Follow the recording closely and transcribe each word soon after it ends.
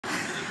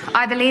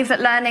I believe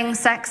that learning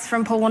sex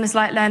from porn is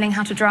like learning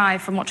how to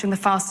drive from watching The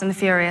Fast and the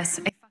Furious.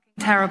 A fucking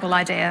terrible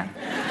idea.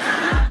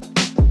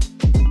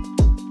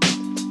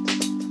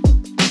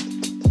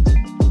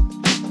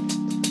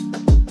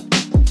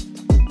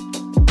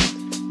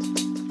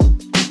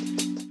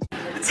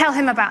 Tell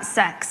him about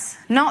sex.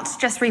 Not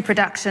just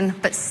reproduction,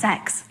 but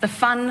sex. The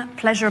fun,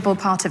 pleasurable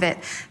part of it.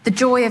 The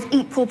joy of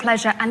equal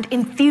pleasure and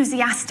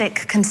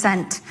enthusiastic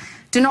consent.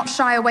 Do not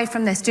shy away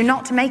from this. Do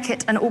not make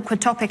it an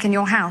awkward topic in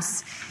your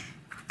house.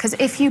 Because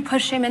if you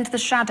push him into the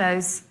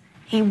shadows,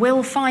 he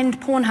will find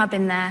Pornhub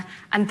in there,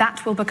 and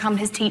that will become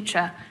his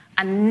teacher.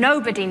 And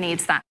nobody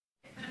needs that.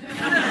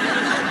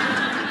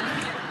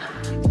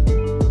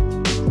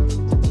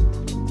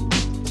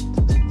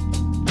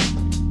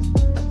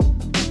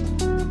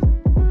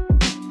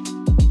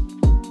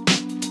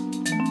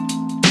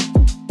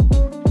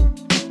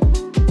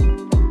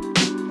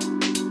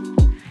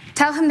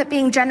 Tell him that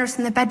being generous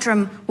in the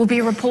bedroom will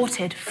be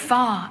reported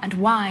far and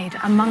wide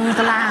among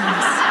the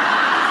lands.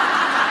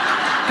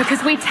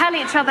 Because we tell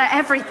each other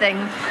everything,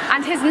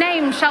 and his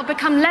name shall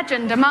become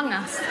legend among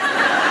us.